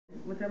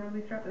which arm will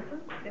we strap? This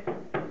one? This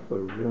one. So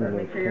So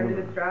make sure you have a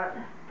good strap.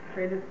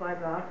 Tray just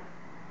slides off.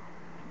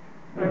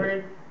 Whoever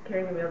is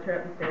carrying the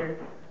wheelchair up the stairs.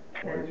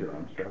 Why is your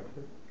arm strapped?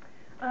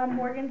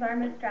 Morgan's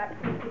arm is strapped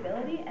for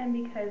stability, and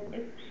because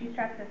if she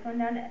straps this one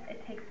down,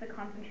 it takes the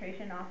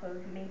concentration off of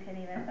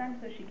maintaining this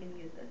arm, so she can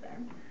use this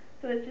arm.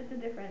 So it's just a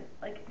different,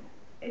 like,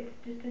 it's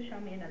just to show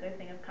me another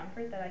thing of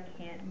comfort that I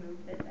can't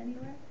move this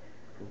anywhere.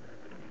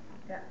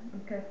 Yeah,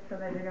 okay, so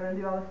then you're gonna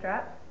do all the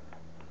straps.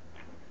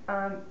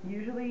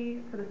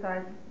 Usually for the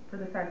side,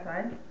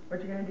 what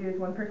you're gonna do is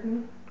you're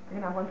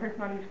gonna have one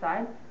person on each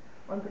side.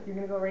 You're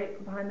gonna go right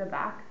behind the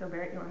back, so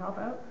Barrett, you wanna help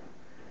out?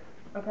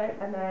 Okay,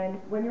 and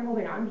then when you're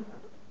holding on,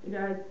 you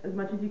guys, as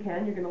much as you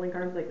can, you're gonna link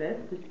arms like this,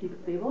 just to keep it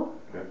stable.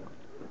 Okay.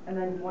 And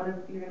then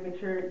you're gonna make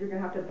sure, you're gonna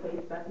have to place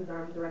Beth's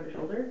arms around her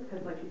shoulders,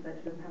 because like she said,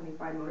 she doesn't have any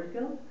fine motor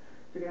skills.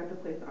 So you're gonna have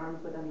to place the arms,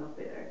 but then they'll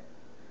stay there.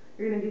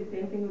 You're gonna do the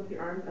same thing with the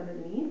arms under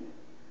the knees.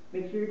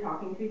 Make sure you're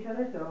talking to each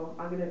other, so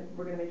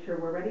we're gonna make sure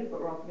we're ready, but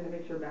we're also gonna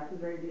make sure Beth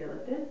is ready to get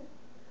lifted.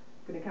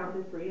 I'm gonna count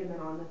to 3, and then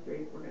on the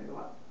 3, we're gonna go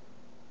up.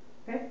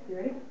 Okay, you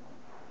ready?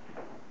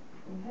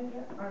 Okay,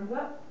 yeah, arms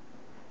up.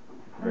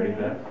 Ready,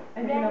 Beth?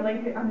 And you're gonna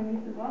link it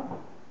underneath as well.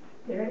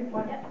 Okay, ready?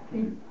 1,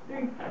 2,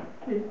 3.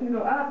 So you're just gonna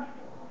go up.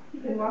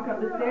 You can walk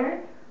up the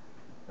stairs.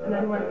 And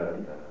then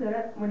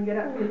when you get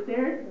up to the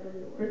stairs,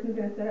 person's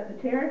gonna set up the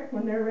chair.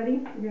 When they're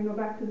ready, you're gonna go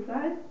back to the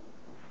side.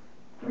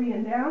 3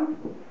 and down.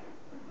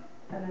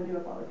 And then do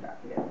up all the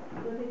straps again.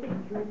 So they take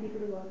 3 people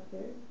to go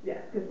upstairs?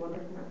 Yes, because one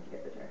person has to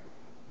get the chair.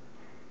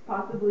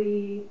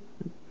 Possibly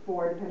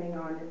 4, depending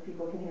on if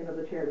people can handle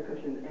the chair, the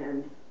cushion,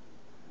 and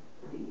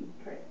the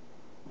tray.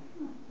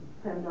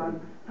 Depends on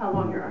how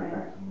long your arms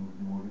are.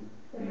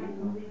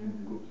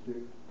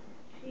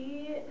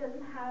 She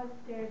doesn't have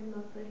stairs in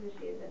most places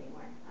she is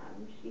anymore.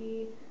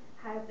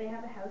 They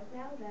have a house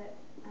now that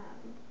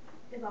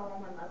is all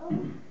on one level.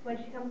 When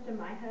she comes to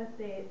my house,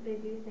 they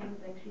do things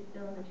like she's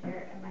still in the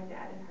chair, and my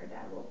dad and her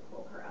dad will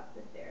pull her up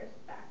the stairs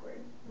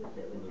backwards with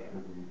the chair.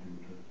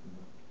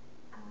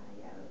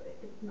 Yeah,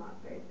 it's not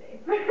very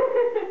safe.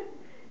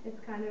 It's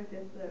kind of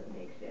just a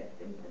makeshift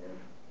instead of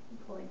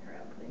pulling her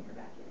out and putting her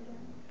back in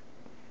again.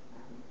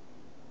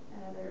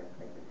 And other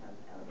places have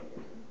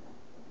elevators and stuff.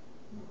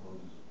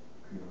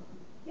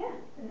 Yeah.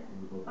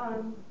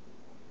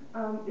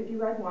 If you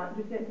guys want,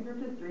 just get into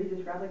groups of 3,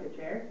 just grab like a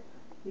chair.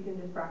 You can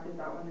just practice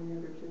that one in your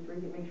groups of 3,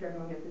 make sure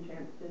everyone gets a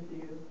chance to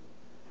do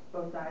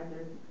both sides,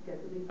 or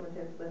gets at least one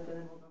chance to lift,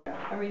 and then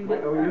we'll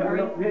go.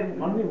 We had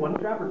one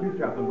strap or 2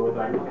 straps on both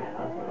arms? Okay.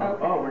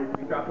 Oh, we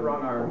strapped the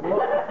wrong arm. Well,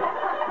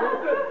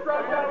 just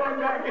strap that one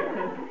back in.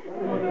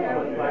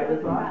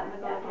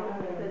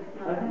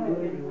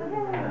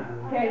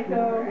 Okay,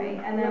 so,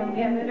 and then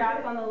we have the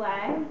straps on the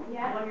leg.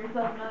 Yeah.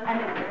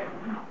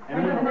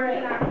 And the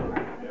brakes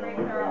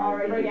are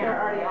already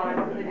on.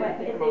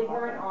 But if they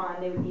weren't on,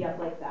 they would be up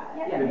like that.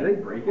 Yeah. Did they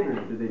break it or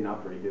did they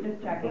not break it?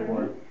 Just checking.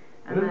 Before?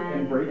 And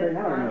then break right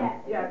now or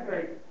no? Yeah, it's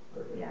great.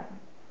 Yeah.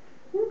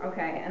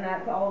 Okay, and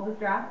that's all the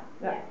straps?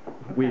 Yeah.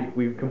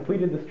 We've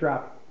completed the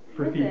strap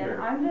procedure.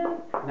 Listen, I'm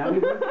just...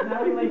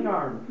 Now we link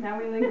arms. Now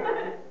we link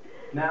arms.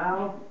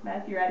 Now.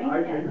 Beth, you ready? Are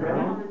you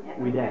ready? Yeah.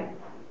 We did.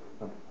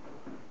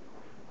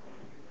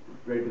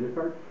 Ready for this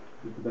part?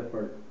 This is the best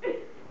part.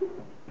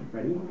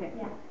 Ready? Okay.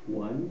 Yeah.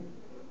 1,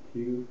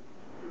 2.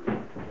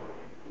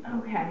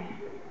 Okay.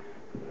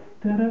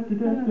 And then you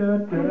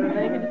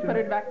can just put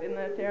it back in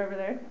the chair over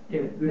there.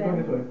 Okay, this one,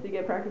 this way. So you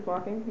get practice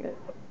walking. Good.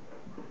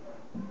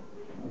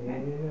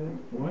 And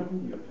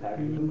 1, you have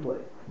package in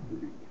place.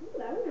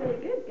 That was really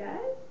good,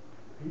 guys.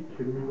 Are you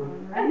kidding me, bro?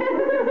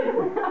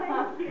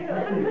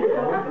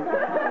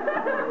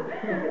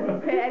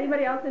 Okay,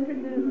 anybody else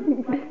interested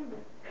in?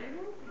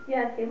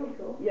 Yeah, table's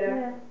cool.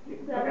 Yeah.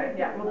 Okay,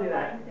 yeah, we'll do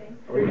that.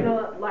 We're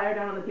gonna lie her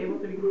down on the table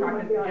so we can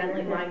practice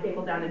gently lying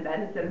people down in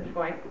bed instead of just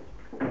going,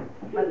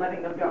 but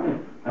letting them go.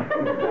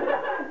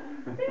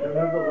 So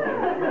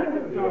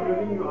we're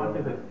moving you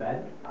onto this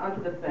bed?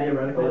 Onto the bed.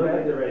 Theoretically,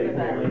 they're ready to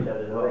pull each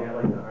other. They have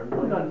like the arms.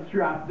 Let's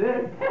unstrap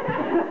this.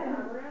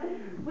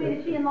 Wait,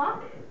 is she in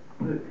lock?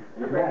 Yeah,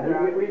 You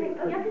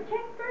have to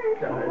check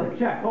first. let's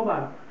check. Hold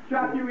on.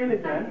 Strap you in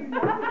again.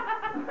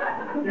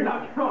 You're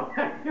not going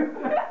back.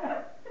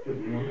 Just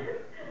one.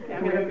 Okay,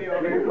 I'm gonna move you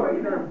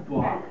over.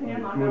 Block. Can you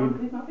unlock that one,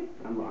 please, Melfi?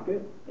 Unlock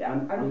it? Yeah, I'm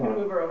just gonna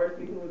move her over so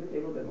you can move the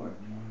table a bit more.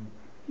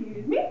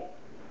 Excuse me?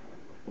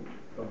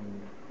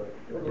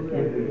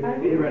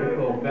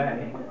 Theoretical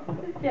bed.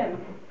 Jim.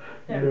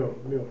 No.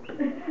 No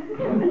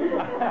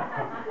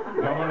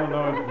one will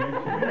know it's me.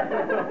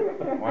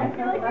 I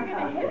feel like you're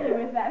gonna hit me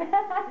with that.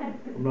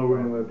 I'm not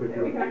wearing my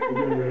picture. You're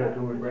doing your head,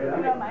 don't worry.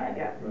 You got my head.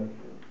 Yeah.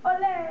 Ole!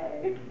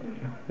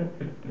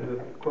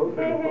 Close.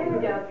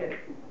 Yeah, that's good.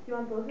 Do you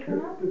want both of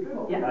them up?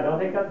 Yeah. I don't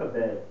think that's a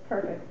bed.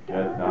 Perfect.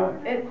 Yeah, it's not.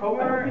 It's I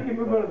don't think you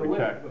move out of the way.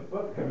 Check.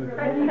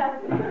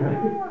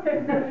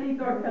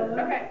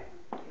 Okay.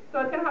 So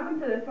what's gonna happen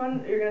to this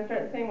one, you're gonna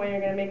start the same way, you're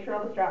gonna make sure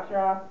all the straps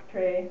are off,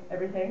 tray,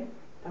 everything.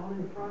 Down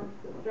in front.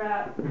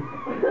 Strap.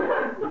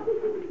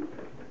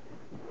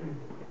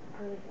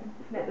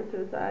 Snap this to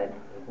the side.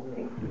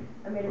 Thanks.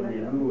 I made it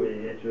myself.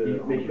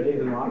 Make sure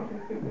she's unlocked.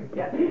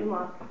 Yeah, she's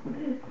unlocked.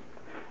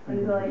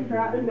 And so like,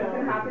 throughout this is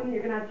gonna happen,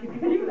 you're gonna have two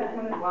people do this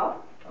one as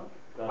well.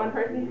 One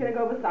person's gonna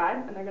go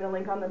beside, and they're gonna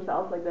link on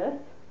themselves like this.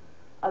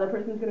 Other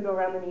person's gonna go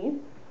around the knees.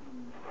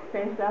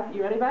 Same stuff.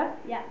 You ready, Beth?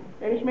 Yeah.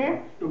 Ready,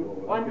 Shmear?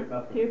 1,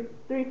 2,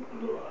 3.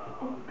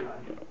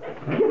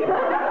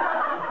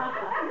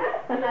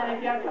 And then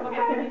if you have trouble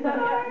getting your knees up,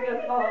 you're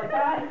gonna fall like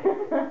that.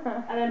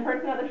 And then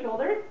person at the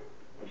shoulders.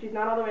 If she's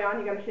not all the way on,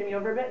 you gotta shimmy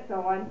over a bit. So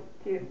 1,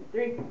 2,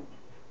 3.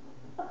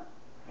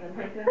 And then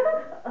person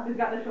who's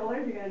got the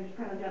shoulders, you're gonna just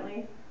kind of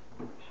gently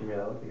Shimmy,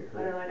 that looks like it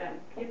let her hurts. lie down.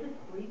 You have to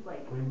sleep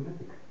like.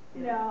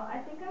 No, I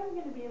think I'm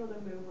gonna be able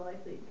to move while I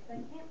sleep, because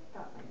I can't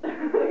stop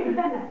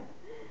myself.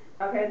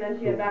 Okay, then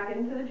she get back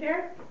into the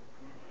chair.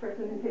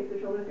 Person who takes the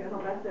shoulders is gonna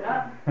help rest it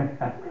up.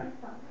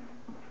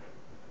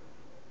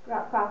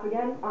 Clap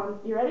again.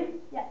 You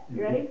ready? Yeah.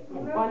 You ready?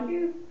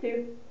 1,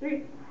 2,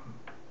 3.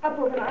 Up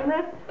with an arm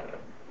lift.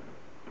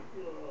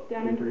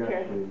 Down into the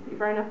chair. You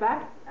far enough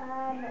back?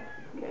 No.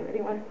 Okay,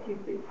 ready? 1, 2,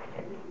 3.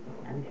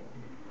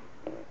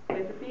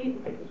 Place your feet.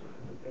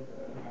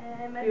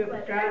 And my Do it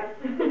with sweater. straps.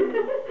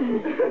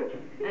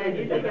 And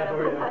you just gotta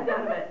pull that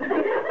down a bit.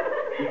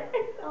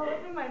 It's all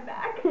over my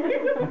back.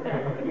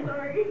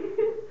 Sorry.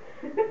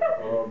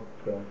 Oh,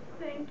 God.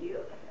 Thank you.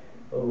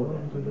 Oh, what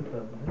happens when this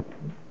happens?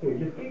 Here,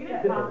 just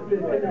You're sit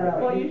gonna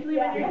around. Well, usually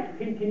when you're.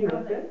 Can you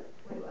lift it?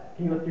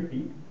 Can you lift your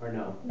feet, or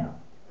no? No.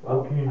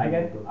 Well, Can you I do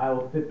guess that? I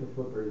will fit the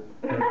slippers.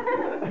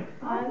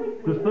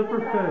 The slipper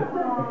fit.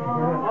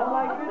 Oh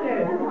my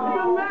goodness,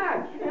 good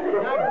match!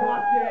 That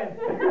walked in.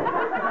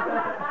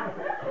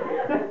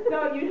 So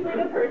usually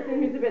the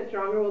person who's a bit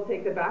stronger will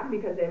take the back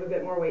because they have a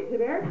bit more weight to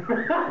bear.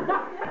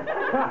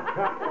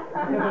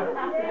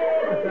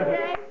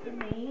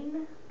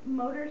 Main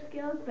motor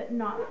skills, but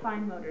not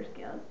fine motor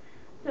skills.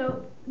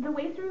 So the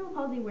way cerebral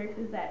palsy works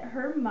is that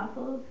her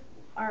muscles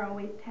are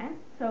always tense.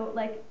 So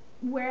like,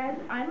 whereas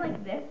I'm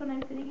like this when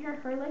I'm sitting here,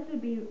 her legs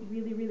would be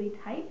really, really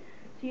tight.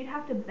 So you'd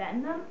have to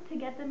bend them to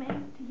get them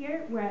into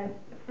here, whereas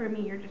for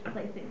me, you're just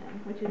placing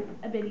them, which is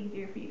a bit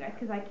easier for you guys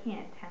because I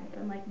can't tense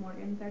them like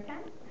Morgan's are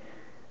tense.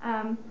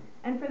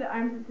 And for the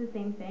arms, it's the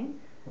same thing.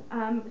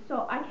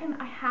 So I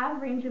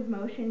have range of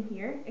motion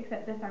here,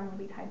 except this arm will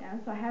be tied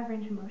down. So I have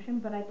range of motion,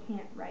 but I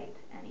can't write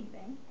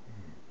anything.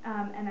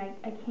 And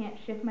I can't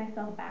shift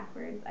myself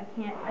backwards. I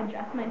can't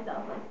adjust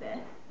myself like this.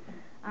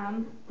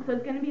 So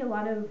it's going to be a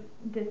lot of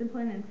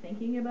discipline and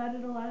thinking about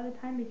it a lot of the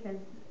time because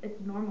it's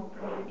normal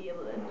for me to be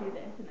able to do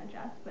this and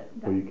adjust, but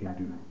Or you can that's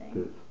do nothing.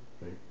 this,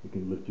 right? You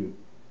can lift your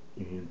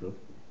hands up.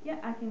 Yeah,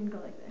 I can go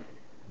like this.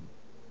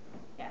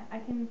 Yeah, I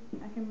can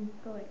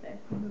go like this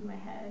and move my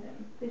head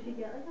and. Does she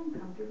get like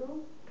uncomfortable?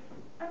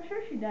 I'm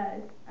sure she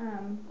does.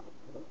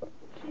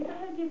 She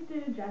sometimes gets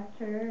to adjust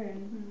her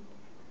and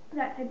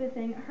that type of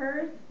thing.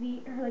 Her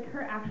seat,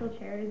 her actual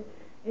chair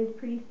is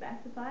pretty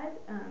specified.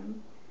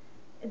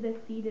 The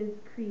seat is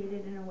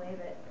created in a way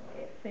that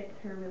it fits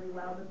her really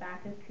well. The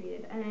back is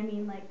created, and I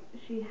mean like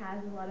she has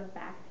a lot of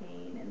back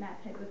pain and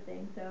that type of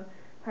thing. So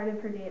part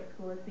of her day at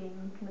school is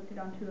being lifted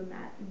onto a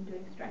mat and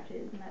doing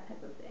stretches and that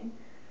type of thing.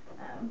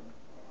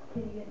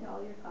 Can you get to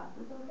all your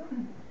classes over?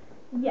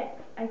 Yes,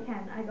 I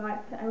can. I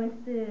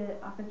went to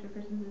the Office for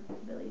Persons with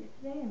Disabilities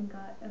today and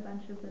got a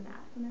bunch of the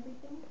maps and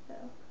everything. So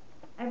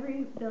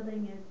every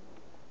building is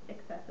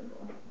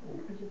accessible.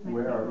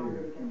 Where are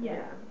you?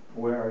 Yeah.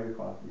 Where are your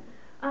classes?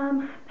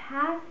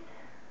 Pass.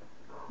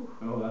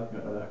 Oh, that's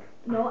good.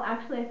 No,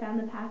 actually, I found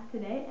the pass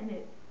today, and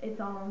it's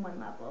all on one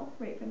level,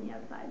 right from the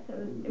outside. So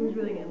it was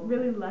really good,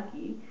 really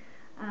lucky.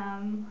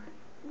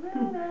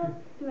 What else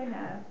do I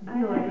have? I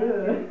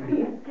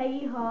have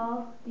Peggy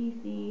Hall,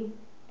 DC,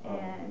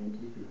 and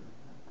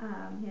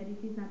yeah,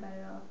 DC's not bad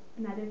at all.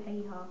 Another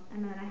Peggy Hall,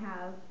 and then I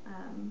have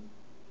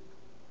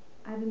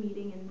a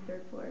meeting in the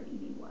third floor of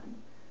ED1,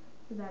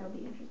 so that'll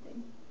be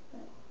interesting.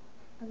 But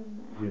other than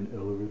Is there an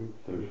elevator?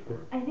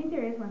 I think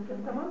there is one Is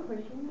somewhere. someone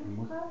pushing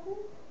these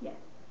classes? Yes.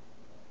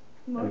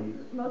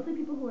 Mostly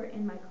people who are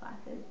in my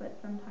classes, but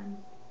sometimes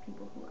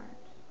people who aren't.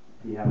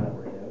 Do you have that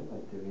worked out?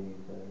 Like, do we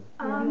need to?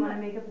 Do you want to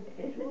make up a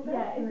schedule?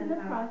 Yeah, it's in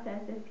the process.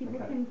 If people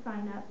can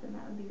sign up, then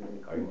that would be really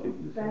cool.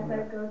 Beth,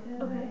 I go to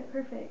Okay,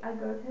 perfect. I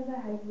go to the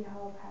Heidi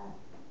Hall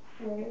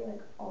pathway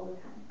like all the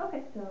time.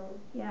 Okay. So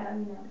Yeah, let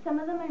me know.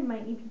 some of them I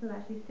might need people to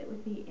actually sit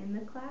with me in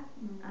the class.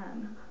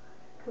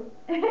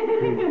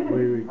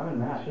 Wait. I'm in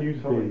math.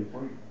 Tuesdays.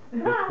 What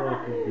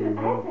classes do you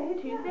have?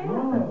 Tuesday,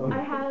 Oh.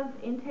 I have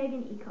Integ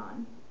and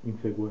Econ,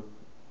 Integ what?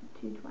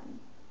 220.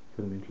 Is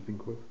that an interesting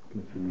course?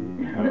 Can I see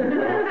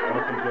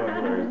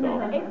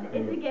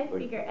It's a guest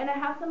speaker, and I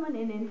have someone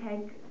in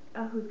Integ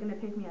who's going to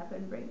pick me up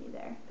and bring me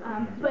there.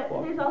 But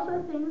there's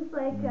also things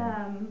like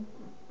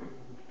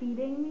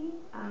feeding me,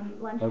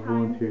 lunchtime,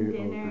 volunteer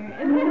dinner,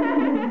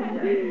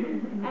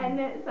 and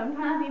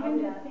sometimes even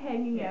just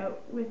hanging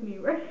out with me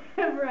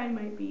wherever I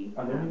might be.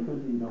 Are there any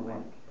foods that you don't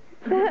like?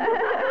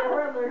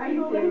 Are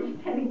you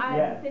allergic to anything? I'm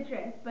Yes.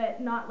 citrus, but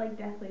not like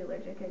deathly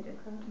allergic. I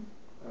just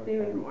Stay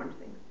away from orange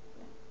things.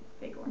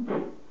 fake orange.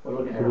 What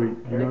about So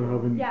Aaron? wait, you're not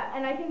having. Yeah,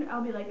 and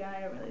I'll be like,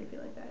 I don't really feel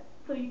like that.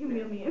 So you can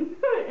wheel me in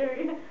the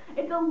area.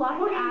 It's a lot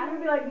to ask.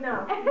 be like,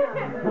 no.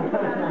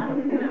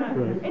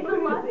 It's a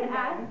lot to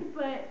ask,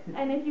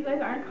 and if you guys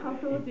aren't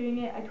comfortable with doing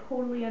it, I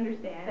totally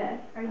understand.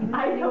 Are you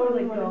I planning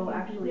totally to like go wanna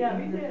see- actually yeah,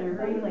 into the me too.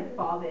 surgery, like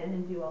fob in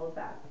and do all of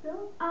that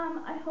still?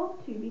 I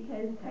hope to,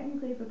 because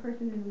technically if a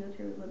person in a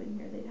wheelchair was living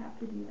here, they'd have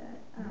to do that.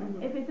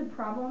 If it's a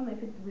problem,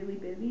 if it's really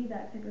busy,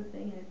 that type of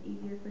thing, and it's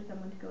easier for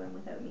someone to go in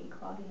without me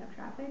clogging up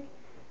traffic,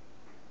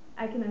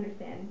 I can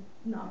understand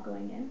not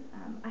going in.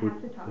 I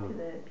have to talk to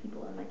the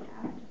people in my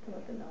cab just to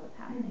let them know what's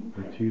happening.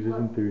 On Tuesdays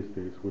and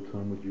Thursdays, what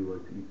time would you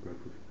like to eat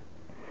breakfast?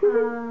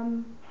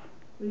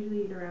 We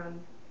usually eat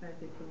around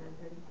 9:15,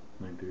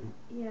 9:30. 9:30?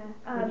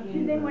 Yeah.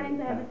 Tuesday mornings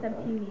I have a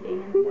sub-team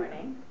meeting in the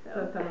morning, So so.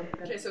 someone's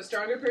good. Okay, so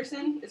stronger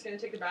person is gonna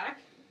take the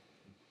back.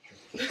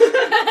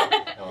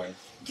 Alright.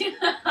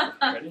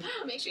 Ready?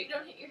 Make sure you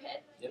don't hit your head.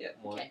 Yep. Yep.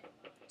 1,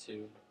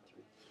 2,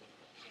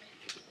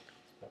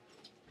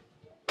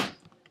 3.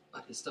 I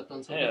just stepped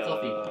on something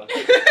fluffy.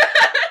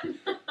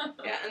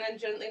 Yeah, and then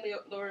gently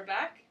lower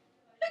back,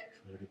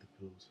 Try to get the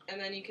pills. and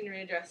then you can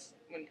readjust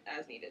when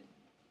as needed.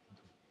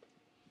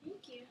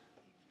 Thank you.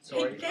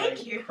 Sorry, Thank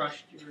I you.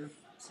 crushed your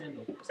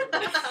sandal. Boot.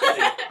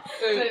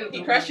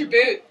 You crushed your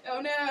boot, Oh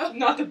no.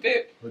 not the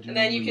boot. What do And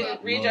then you normally can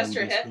love readjust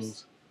your these hips.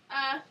 pills?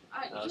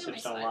 You know switched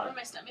my on spine live. or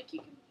my stomach, you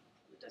can,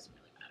 it doesn't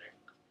really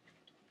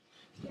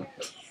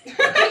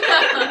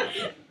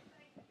matter.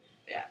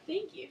 Yeah.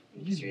 Thank you.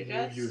 You just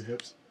readjust. Your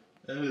hips.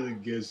 That is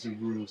against the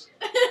rules.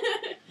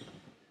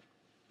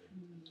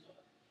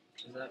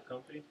 Is that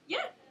comfy? Yeah.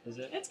 Is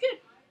it? It's good.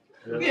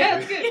 Yeah,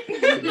 that's good.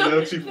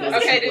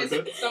 Okay, Okay,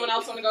 does someone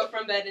else want to go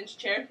from bed into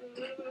chair?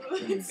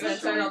 And then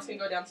someone else can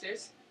go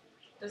downstairs.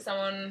 Does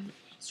someone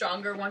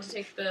stronger want to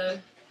take the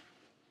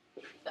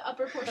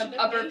upper portion.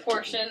 upper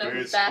portion of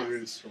Beth?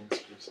 I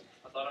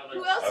thought I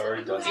Who else?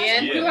 already Who done.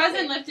 Ian, Yeah. who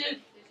hasn't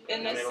lifted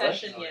in this Am I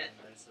session left? yet?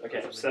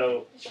 Okay,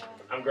 so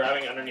I'm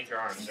grabbing underneath your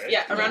arms, right?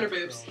 Yeah, around her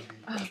boobs.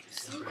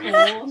 So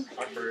cool.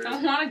 Upper.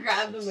 I want to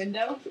grab the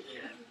window.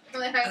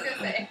 Like I was gonna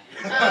say.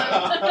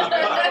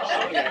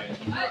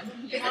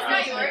 Is this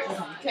not yours?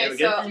 Okay, we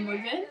so good? we're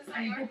good?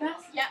 Are you good,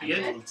 Beth? Yeah. You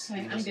good?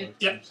 Okay, I'm good.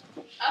 Yep.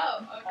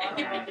 Oh,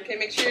 okay. Okay,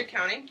 make sure you're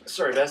counting.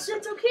 Sorry, Bess.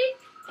 That's okay.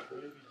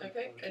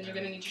 Okay, and you're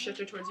gonna need to shift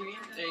her towards you, Ian.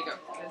 There you go.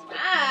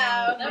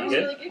 Wow, that was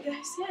Good? really good,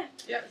 guys. Yeah.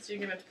 Yeah, so you're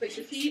gonna have to place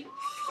your feet.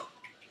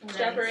 And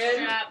Strap then her in.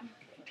 strap,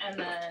 and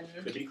then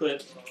Could be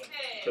clipped.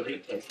 Could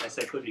be. I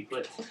said could be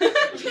clipped.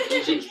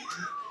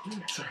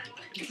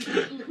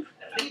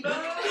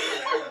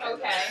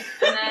 okay,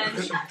 and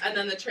then And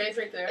then the tray's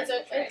right there. So,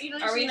 you know,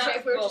 Are we just not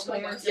if we're full just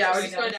like, players? Yeah, we're Or just going